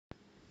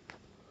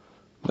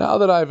Now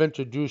that I've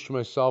introduced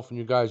myself and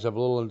you guys have a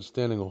little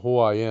understanding of who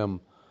I am,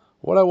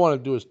 what I want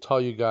to do is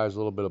tell you guys a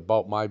little bit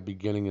about my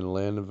beginning in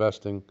land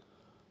investing.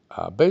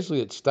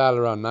 Basically, it started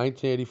around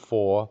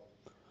 1984.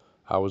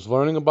 I was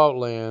learning about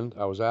land.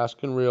 I was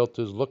asking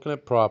realtors, looking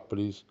at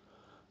properties.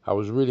 I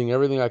was reading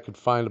everything I could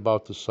find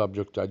about the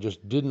subject. I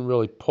just didn't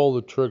really pull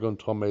the trigger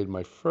until I made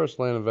my first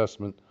land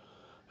investment.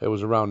 It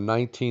was around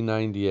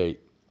 1998.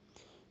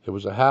 It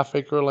was a half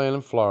acre of land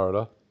in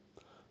Florida.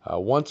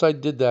 Once I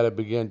did that, I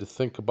began to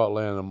think about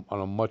land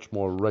on a much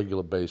more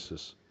regular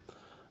basis.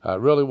 It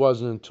really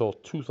wasn't until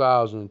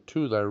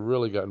 2002 that I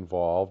really got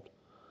involved.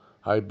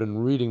 I had been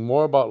reading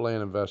more about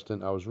land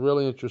investing. I was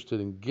really interested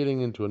in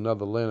getting into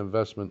another land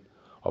investment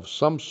of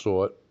some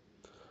sort.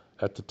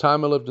 At the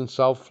time, I lived in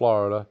South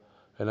Florida,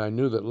 and I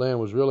knew that land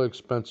was really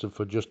expensive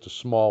for just a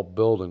small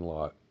building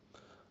lot.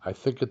 I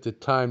think at the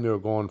time they were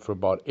going for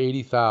about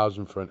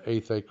 $80,000 for an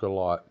eighth acre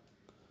lot.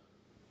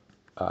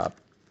 Uh,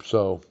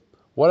 so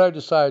what I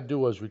decided to do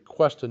was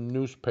request a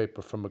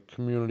newspaper from a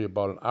community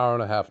about an hour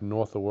and a half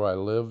north of where I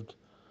lived.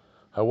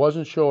 I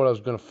wasn't sure what I was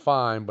going to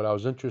find, but I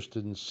was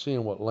interested in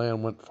seeing what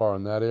land went for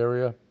in that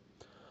area.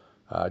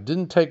 It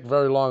didn't take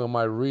very long in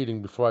my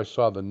reading before I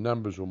saw the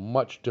numbers were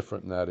much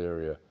different in that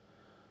area.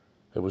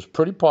 It was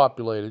pretty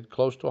populated,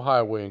 close to a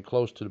highway and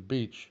close to the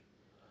beach.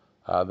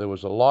 There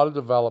was a lot of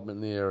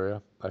development in the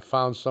area. I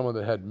found someone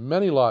that had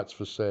many lots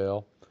for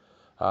sale.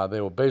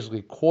 They were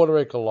basically quarter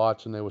acre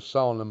lots, and they were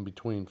selling them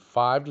between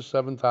 $5,000 to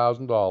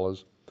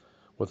 $7,000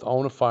 with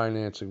owner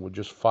financing with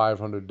just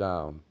 $500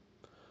 down.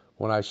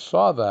 When I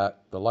saw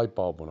that, the light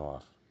bulb went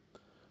off.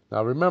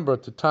 Now remember,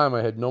 at the time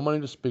I had no money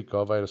to speak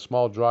of. I had a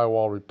small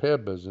drywall repair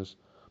business,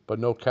 but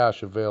no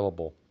cash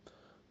available.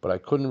 But I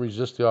couldn't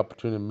resist the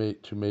opportunity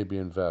to maybe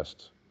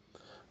invest.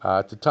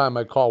 At the time,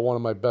 I called one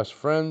of my best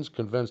friends,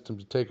 convinced him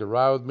to take a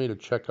ride with me to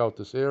check out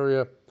this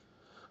area.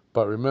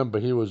 But remember,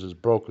 he was as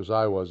broke as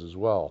I was as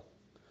well.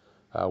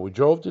 We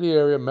drove to the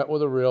area, met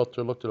with a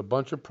realtor, looked at a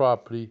bunch of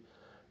property,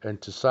 and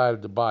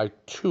decided to buy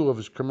two of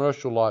his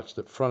commercial lots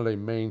that fronted a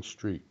main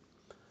street.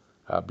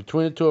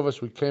 Between the two of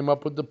us, we came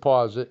up with a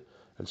deposit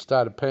and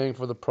started paying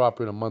for the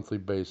property on a monthly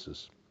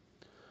basis.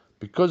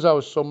 Because I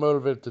was so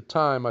motivated at the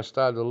time, I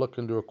started to look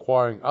into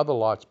acquiring other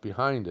lots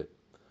behind it.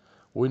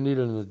 We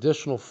needed an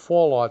additional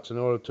 4 lots in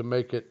order to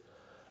make it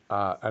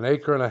an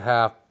acre and a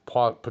half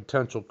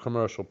potential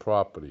commercial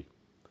property.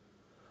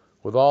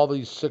 With all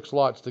these 6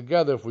 lots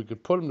together, if we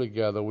could put them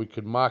together, we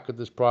could market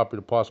this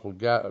property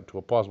to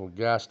a possible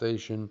gas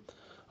station,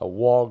 a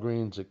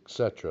Walgreens,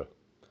 etc.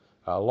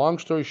 Long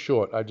story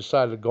short, I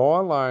decided to go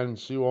online and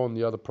see who owned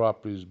the other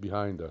properties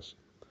behind us.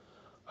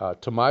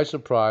 To my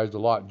surprise, the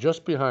lot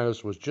just behind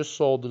us was just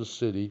sold to the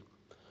city.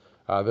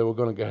 They were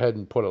going to go ahead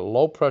and put a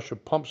low-pressure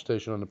pump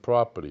station on the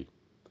property.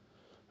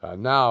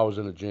 Now I was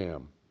in a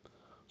jam.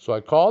 So I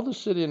called the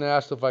city and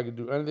asked if I could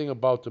do anything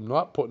about them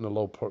not putting a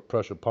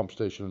low-pressure pump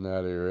station in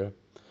that area.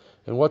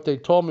 And what they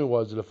told me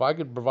was that if I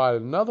could provide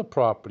another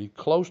property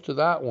close to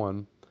that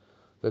one,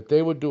 that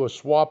they would do a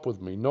swap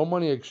with me. No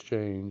money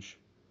exchange,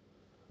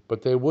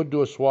 but they would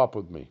do a swap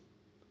with me.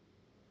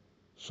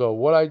 So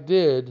what I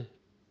did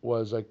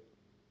was,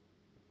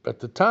 at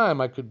the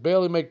time, I could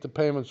barely make the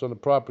payments on the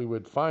property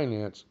we'd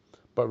financed,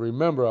 but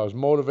remember, I was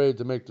motivated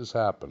to make this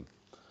happen.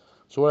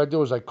 So what I did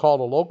was I called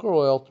a local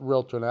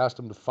realtor and asked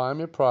him to find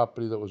me a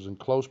property that was in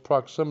close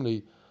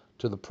proximity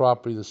to the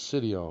property the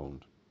city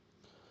owned.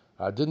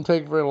 It didn't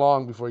take very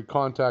long before he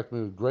contacted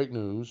me with great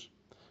news.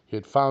 He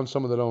had found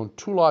someone that owned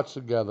 2 lots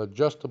together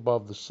just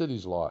above the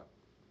city's lot.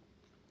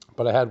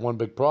 But I had one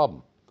big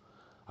problem.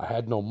 I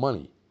had no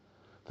money.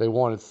 They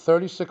wanted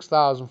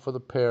 $36,000 for the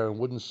pair and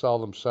wouldn't sell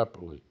them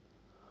separately.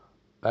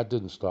 That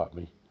didn't stop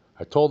me.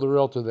 I told the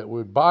realtor that we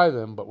would buy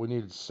them, but we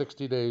needed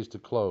 60 days to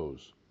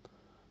close.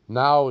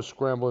 Now I was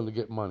scrambling to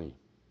get money.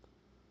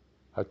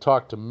 I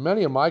talked to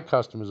many of my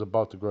customers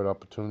about the great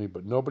opportunity,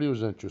 but nobody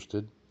was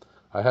interested.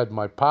 I had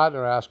my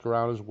partner ask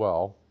around as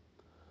well.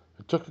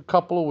 It took a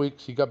couple of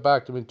weeks. He got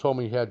back to me and told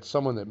me he had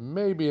someone that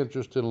may be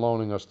interested in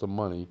loaning us the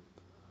money.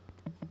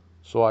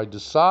 So I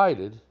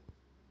decided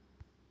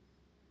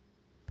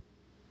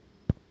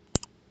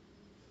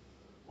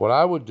what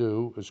I would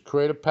do is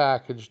create a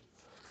package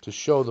to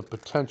show the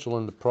potential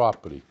in the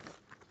property.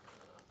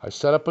 I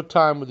set up a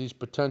time with these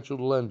potential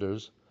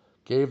lenders,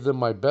 gave them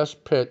my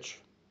best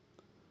pitch.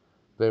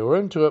 They were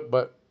into it,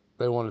 but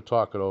they wanted to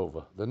talk it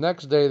over. The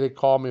next day they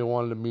called me and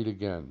wanted to meet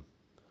again.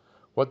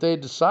 What they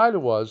decided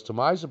was, to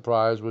my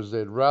surprise, was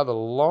they'd rather than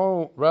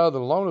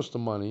loan us the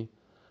money,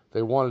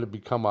 they wanted to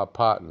become our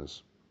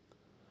partners.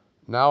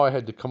 Now I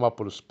had to come up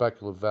with a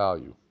speculative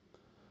value.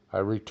 I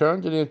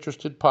returned to the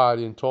interested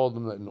party and told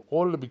them that in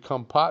order to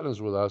become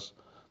partners with us,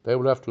 they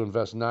would have to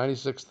invest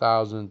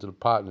 $96,000 into the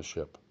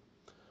partnership.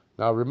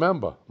 Now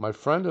remember, my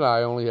friend and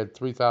I only had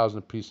 $3,000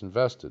 apiece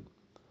invested.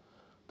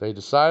 They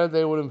decided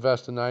they would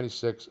invest in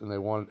 96,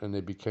 and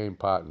they became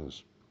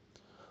partners.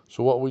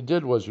 So what we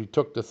did was we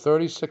took the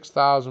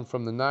 $36,000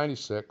 from the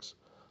 96,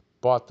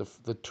 bought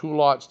the 2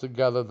 lots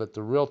together that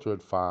the realtor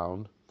had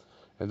found,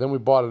 and then we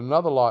bought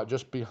another lot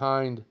just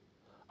behind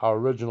our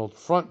original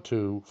front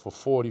two for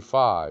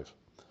 $45.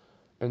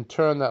 In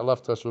turn, that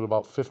left us with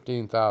about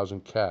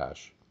 $15,000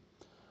 cash.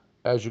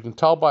 As you can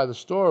tell by the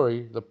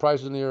story, the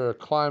prices in the area are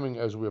climbing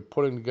as we are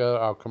putting together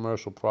our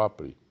commercial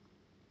property.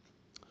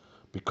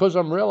 Because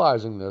I'm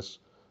realizing this,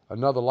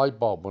 another light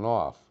bulb went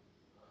off.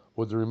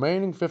 With the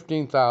remaining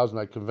 $15,000,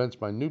 I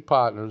convinced my new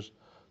partners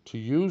to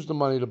use the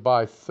money to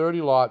buy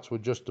 30 lots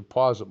with just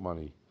deposit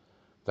money.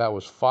 That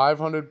was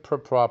 $500 per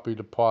property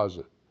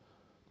deposit.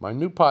 My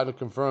new partner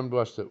confirmed to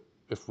us that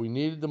if we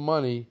needed the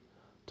money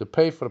to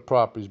pay for the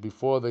properties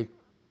before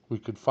we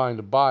could find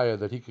a buyer,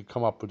 that he could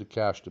come up with the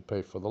cash to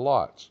pay for the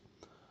lots.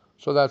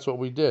 So that's what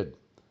we did.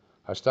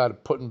 I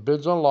started putting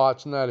bids on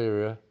lots in that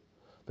area.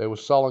 They were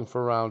selling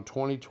for around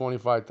 $20,000,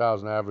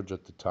 $25,000 average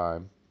at the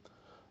time.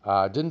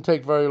 It didn't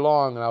take very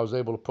long, and I was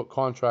able to put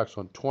contracts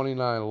on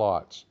 29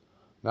 lots.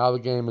 Now the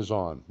game is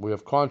on. We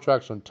have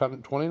contracts on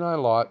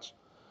 29 lots.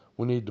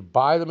 We need to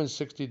buy them in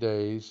 60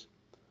 days.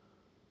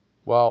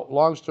 Well,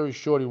 long story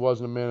short, he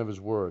wasn't a man of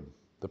his word.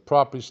 The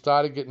property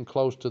started getting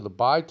close to the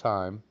buy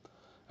time.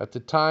 At the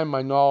time,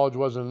 my knowledge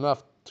wasn't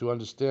enough to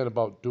understand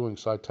about doing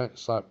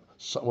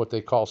what they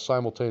call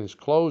simultaneous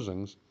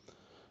closings,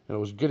 and it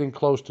was getting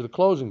close to the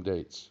closing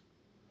dates.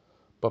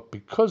 But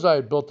because I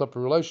had built up a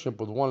relationship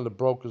with one of the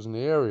brokers in the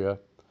area,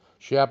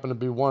 she happened to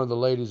be one of the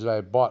ladies that I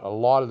had bought a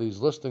lot of these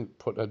listings,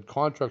 had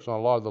contracts on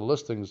a lot of the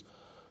listings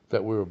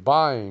that we were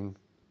buying.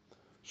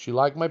 She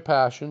liked my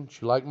passion,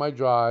 she liked my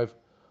drive,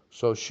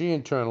 so she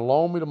in turn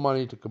loaned me the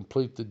money to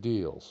complete the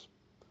deals.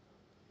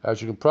 As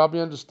you can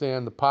probably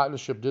understand, the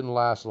partnership didn't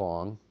last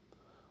long.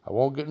 I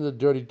won't get into the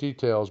dirty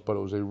details, but it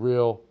was a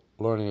real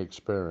learning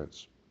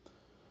experience.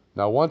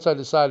 Now, once I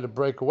decided to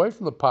break away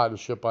from the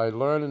partnership, I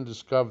learned and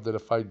discovered that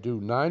if I do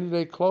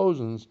 90-day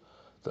closings,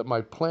 that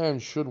my plan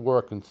should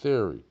work in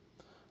theory.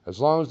 As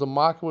long as the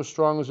market was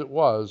strong as it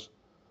was,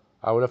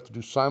 I would have to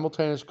do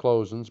simultaneous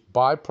closings,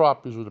 buy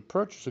properties with a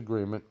purchase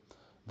agreement,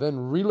 then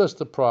relist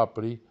the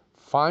property,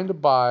 find a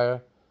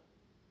buyer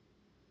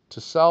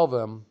to sell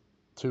them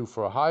to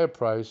for a higher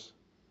price.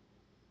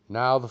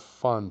 Now the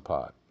fun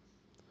part.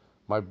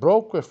 My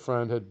broker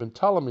friend had been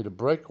telling me to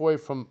break away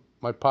from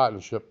my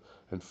partnership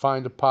and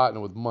find a partner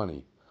with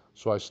money,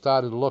 so I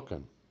started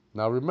looking.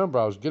 Now remember,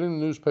 I was getting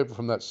the newspaper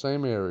from that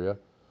same area,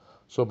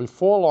 so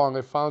before long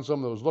I found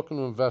someone that was looking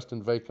to invest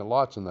in vacant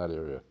lots in that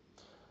area.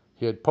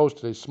 He had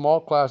posted a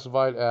small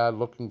classified ad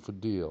looking for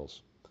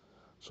deals,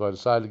 so I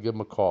decided to give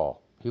him a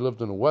call. He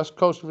lived on the west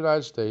coast of the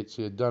United States.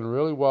 He had done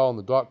really well in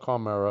the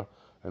dot-com era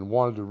and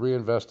wanted to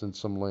reinvest in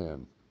some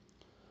land.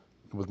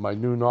 With my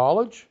new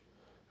knowledge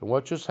and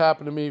what just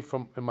happened to me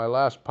in my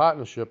last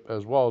partnership,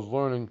 as well as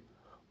learning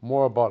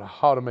more about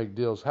how to make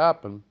deals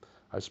happen,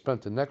 I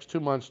spent the next 2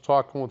 months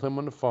talking with him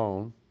on the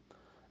phone.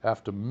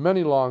 After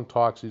many long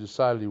talks, he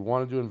decided he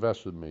wanted to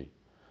invest with me.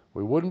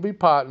 We wouldn't be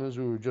partners.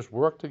 We would just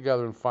work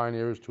together and find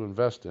areas to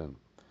invest in.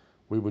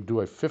 We would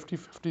do a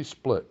 50-50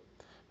 split.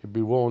 He'd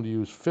be willing to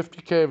use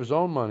 $50,000 of his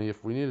own money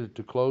if we needed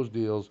to close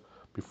deals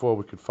before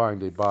we could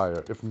find a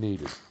buyer if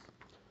needed.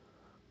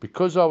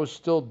 Because I was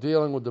still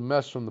dealing with the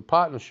mess from the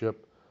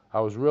partnership, I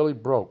was really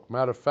broke.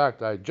 Matter of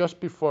fact, just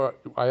before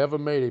I ever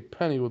made a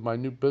penny with my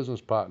new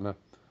business partner,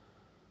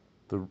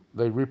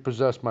 they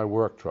repossessed my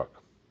work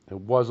truck. It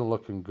wasn't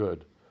looking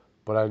good,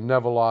 but I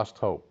never lost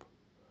hope.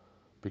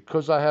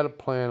 Because I had a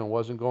plan and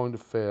wasn't going to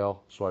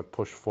fail, so I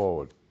pushed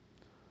forward.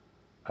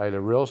 I had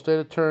a real estate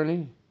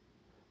attorney.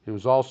 He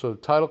was also a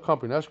title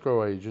company and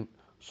escrow agent,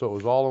 so it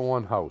was all in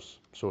one house.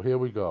 So here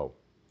we go.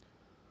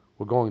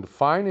 We're going to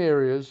find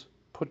areas,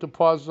 put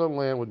deposits on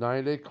land with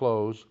 90-day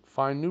close,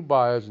 find new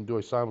buyers, and do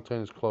a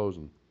simultaneous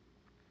closing.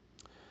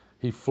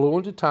 He flew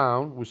into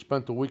town. We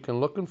spent the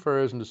weekend looking for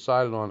areas and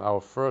decided on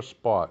our first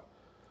spot.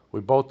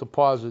 We both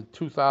deposited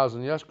 $2,000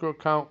 in the escrow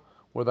account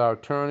with our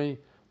attorney,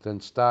 then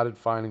started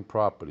finding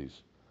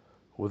properties.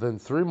 Within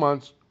 3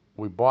 months,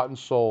 we bought and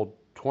sold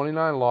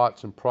 29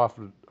 lots and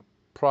profited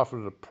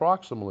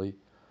approximately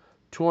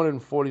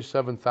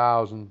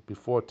 $247,000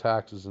 before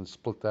taxes and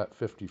split that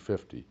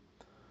 50-50.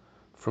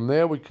 From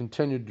there, we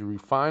continued to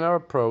refine our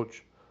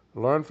approach,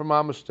 learn from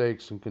our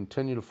mistakes, and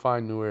continue to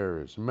find new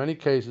areas. In many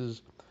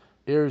cases,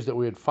 areas that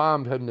we had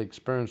farmed hadn't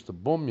experienced the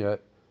boom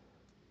yet.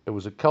 It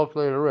was a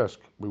calculated risk.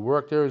 We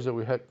worked areas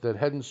that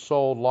hadn't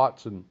sold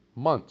lots in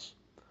months,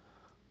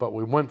 but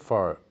we went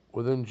for it.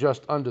 Within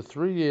just under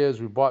 3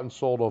 years, we bought and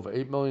sold over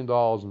 $8 million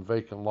in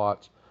vacant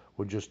lots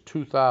with just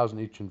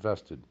 $2,000 each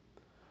invested.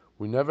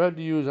 We never had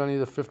to use any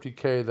of the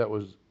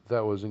 $50,000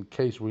 that was in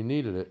case we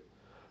needed it.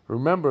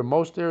 Remember, in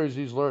most areas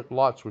these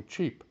lots were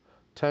cheap,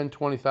 $10,000,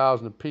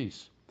 $20,000 a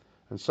piece.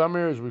 In some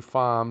areas we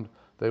farmed,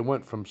 they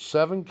went from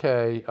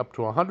 $7,000 up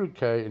to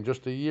 $100,000 in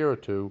just a year or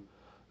two,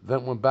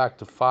 then went back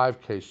to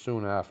 $5,000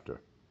 soon after.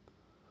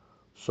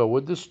 So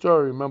with this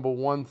story, remember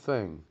one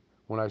thing.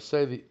 When I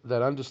say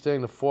that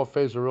understanding the 4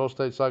 phases of real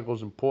estate cycle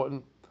is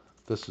important,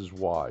 this is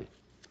why.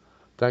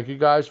 Thank you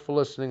guys for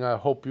listening. I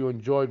hope you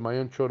enjoyed my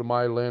intro to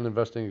my land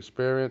investing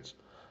experience.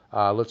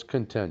 Let's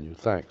continue.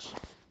 Thanks.